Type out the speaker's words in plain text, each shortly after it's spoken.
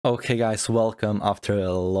Okay guys, welcome after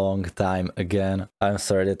a long time again. I'm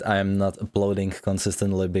sorry that I'm not uploading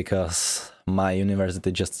consistently because my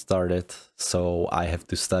university just started, so I have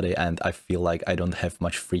to study and I feel like I don't have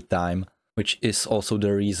much free time, which is also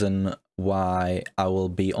the reason why I will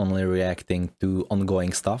be only reacting to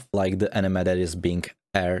ongoing stuff, like the anime that is being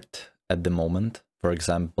aired at the moment. For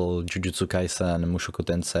example, Jujutsu Kaisen, Mushoku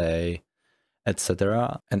Tensei,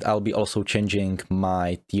 etc. And I'll be also changing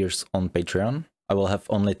my tiers on Patreon. I will have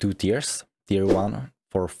only two tiers. Tier 1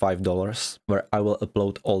 for $5, where I will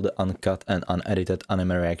upload all the uncut and unedited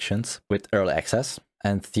anime reactions with early access.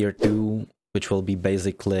 And tier 2, which will be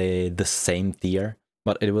basically the same tier,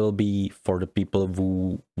 but it will be for the people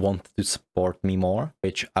who want to support me more,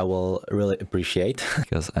 which I will really appreciate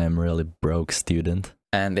because I am really broke student.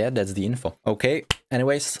 And yeah, that's the info. Okay,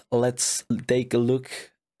 anyways, let's take a look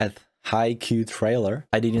at Haikyuu trailer.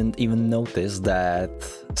 I didn't even notice that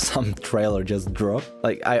some trailer just dropped.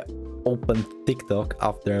 Like, I opened TikTok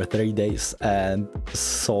after 3 days and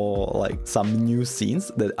saw like some new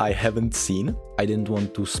scenes that I haven't seen. I didn't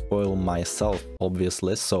want to spoil myself,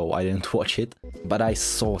 obviously, so I didn't watch it. But I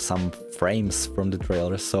saw some frames from the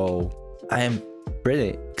trailer, so I am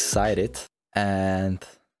pretty excited. And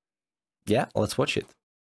yeah, let's watch it.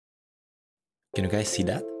 Can you guys see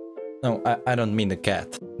that? No, I don't mean the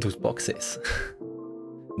cat, those boxes.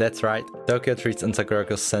 That's right, Tokyo Treats and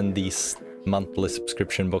Sakurako send these monthly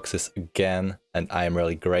subscription boxes again, and I am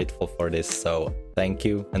really grateful for this, so thank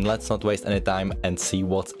you. And let's not waste any time and see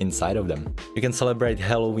what's inside of them. You can celebrate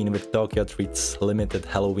Halloween with Tokyo Treats limited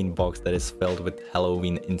Halloween box that is filled with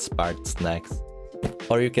Halloween inspired snacks.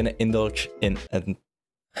 Or you can indulge in an...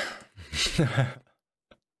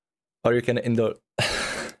 or you can indulge...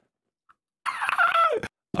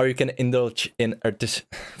 Or you can indulge in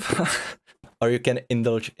or you can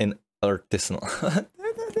indulge in artisanal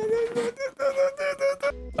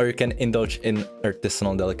or you can indulge in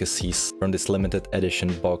artisanal delicacies from this limited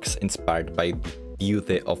edition box inspired by the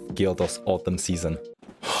beauty of Kyoto's autumn season.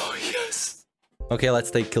 Oh yes! Okay, let's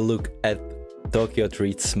take a look at Tokyo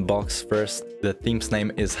Treats box first. The theme's name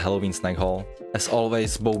is Halloween Snack Haul. As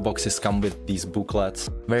always, both boxes come with these booklets,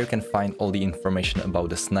 where you can find all the information about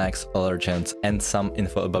the snacks, allergens, and some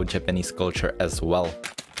info about Japanese culture as well.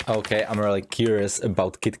 Okay, I'm really curious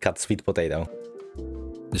about Kit Kat sweet potato.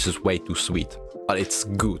 This is way too sweet, but it's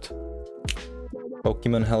good.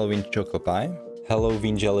 Pokemon Halloween Choco Pie,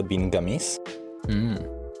 Halloween Jelly Bean Gummies.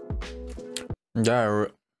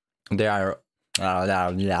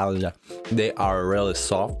 They are really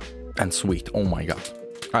soft and sweet. Oh my god,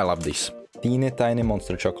 I love these. Teeny Tiny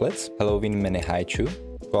Monster Chocolates, Halloween Mini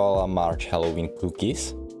Haikyuu, Koala March Halloween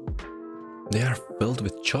Cookies. They are filled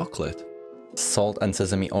with chocolate. Salt and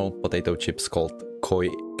sesame oil potato chips called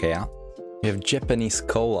kageyama. We have Japanese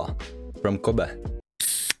cola from Kobe.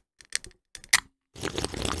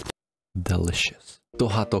 Delicious.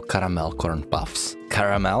 Tohato caramel corn puffs.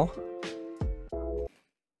 Caramel?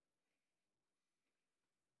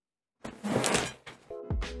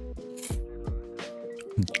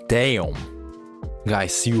 Damn.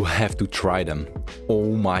 Guys, you have to try them.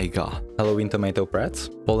 Oh my god. Halloween tomato breads,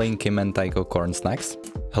 Polinki Mentaiko corn snacks,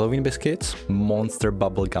 Halloween biscuits, Monster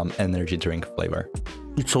bubblegum energy drink flavor.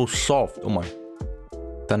 It's so soft. Oh my.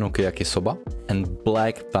 Tanuki yakisoba and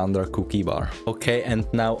Black Thunder cookie bar. Okay, and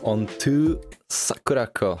now on to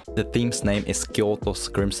Sakurako. The theme's name is Kyoto's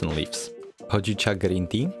Crimson Leaves. Hojicha green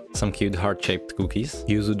tea, some cute heart-shaped cookies,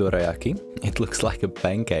 yuzu dorayaki. It looks like a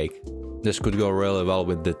pancake. This could go really well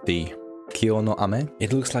with the tea. Kyo no ame.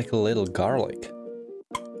 It looks like a little garlic.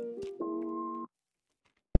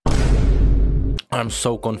 I'm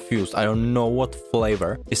so confused. I don't know what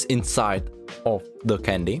flavor is inside of the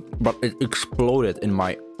candy, but it exploded in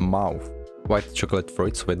my mouth. White chocolate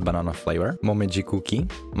fruits with banana flavor. Momiji cookie.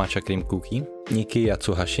 Matcha cream cookie. Niki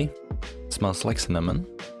yatsuhashi. Smells like cinnamon.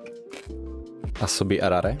 Asobi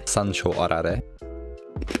arare. Sancho arare.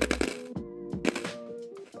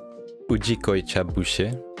 Ujikoi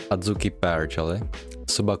chabushi. Adzuki pear jelly,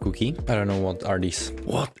 soba cookie. I don't know what are these.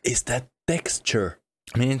 What is that texture?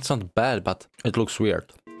 I mean, it's not bad, but it looks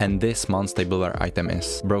weird. And this month's tableware item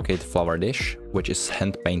is brocade flower dish, which is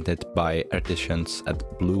hand painted by artisans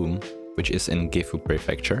at Bloom, which is in Gifu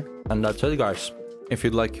Prefecture. And that's it, guys. If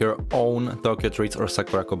you'd like your own Tokyo Treats or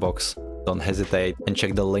Sakurako box, don't hesitate and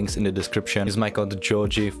check the links in the description. Use my code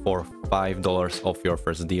Jyooji for $5 off your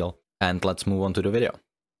first deal. And let's move on to the video.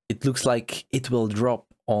 It looks like it will drop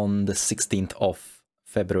on the 16th of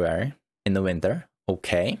February in the winter.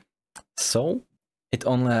 Okay, so it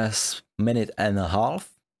only has a minute and a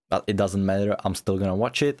half, but it doesn't matter. I'm still gonna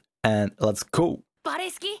watch it, and let's go.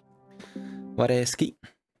 Wareski.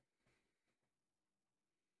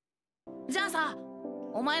 じゃあさ、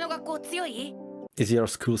お前の学校強い？ Is your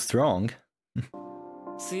school strong?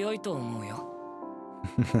 強いと思うよ。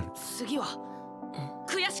次は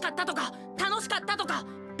悔しかったとか楽しかったとか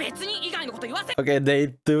別に以外のこと言わせ。 Okay,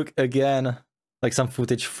 they took again like some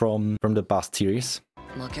footage from the past series.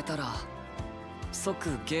 負けたら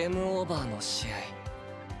即ゲームオーバーの試合。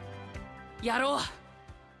やろ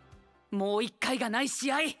う。もう一回がない試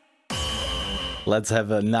合。 Let's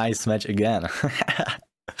have a nice match again.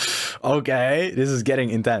 Okay, this is getting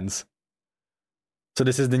intense. So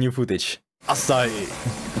this is the new footage. Asai.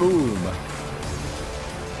 Boom.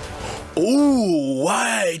 Oh,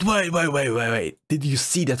 wait. Did you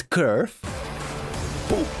see that curve?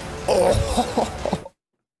 Boom. Oh.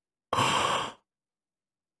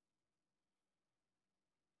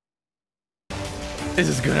 This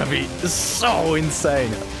is gonna be so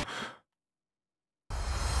insane.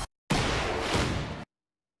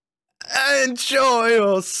 And Joy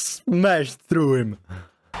was smashed through him.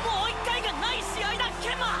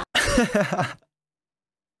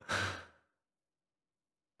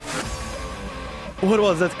 What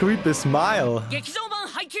was that creepy smile?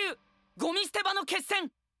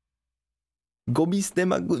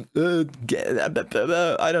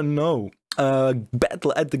 I don't know.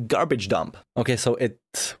 Battle at the garbage dump. Okay, so it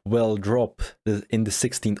will drop in the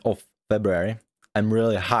 16th of February. I'm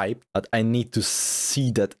really hyped, but I need to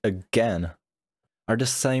see that again. Are the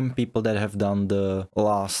same people that have done the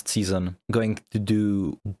last season going to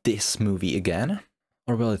do this movie again?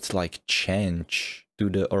 Or will it like change to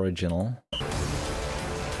the original?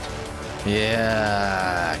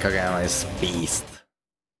 Yeah, Kageyama is beast.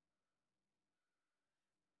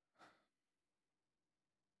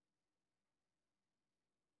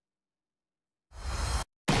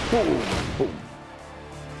 Boom, boom.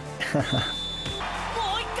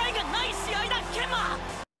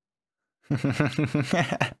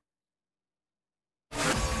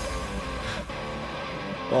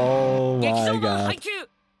 Oh my god.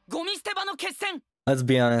 Let's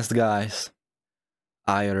be honest, guys.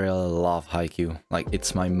 I really love Haikyuu. Like,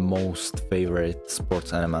 it's my most favorite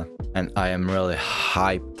sports anime. And I am really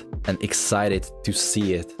hyped and excited to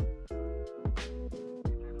see it.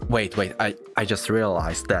 Wait, I just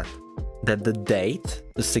realized that the date,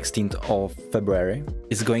 the 16th of February,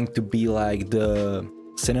 is going to be like the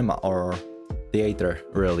cinema or theater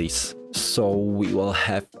release. So we will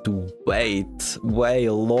have to wait way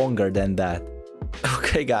longer than that.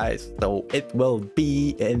 Okay, guys, so it will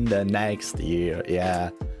be in the next year,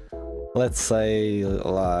 yeah. Let's say,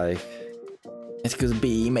 like, it could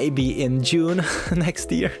be maybe in June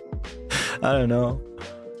next year. I don't know.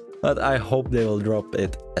 But I hope they will drop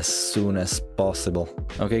it as soon as possible.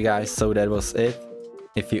 Okay, guys, so that was it.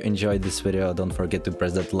 If you enjoyed this video, don't forget to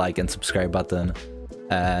press that like and subscribe button.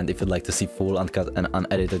 And if you'd like to see full, uncut and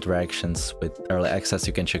unedited reactions with early access,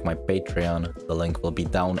 you can check my Patreon. The link will be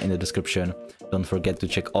down in the description. Don't forget to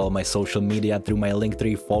check all my social media through my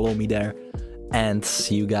Linktree. Follow me there. And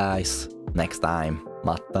see you guys next time.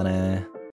 Matta ne!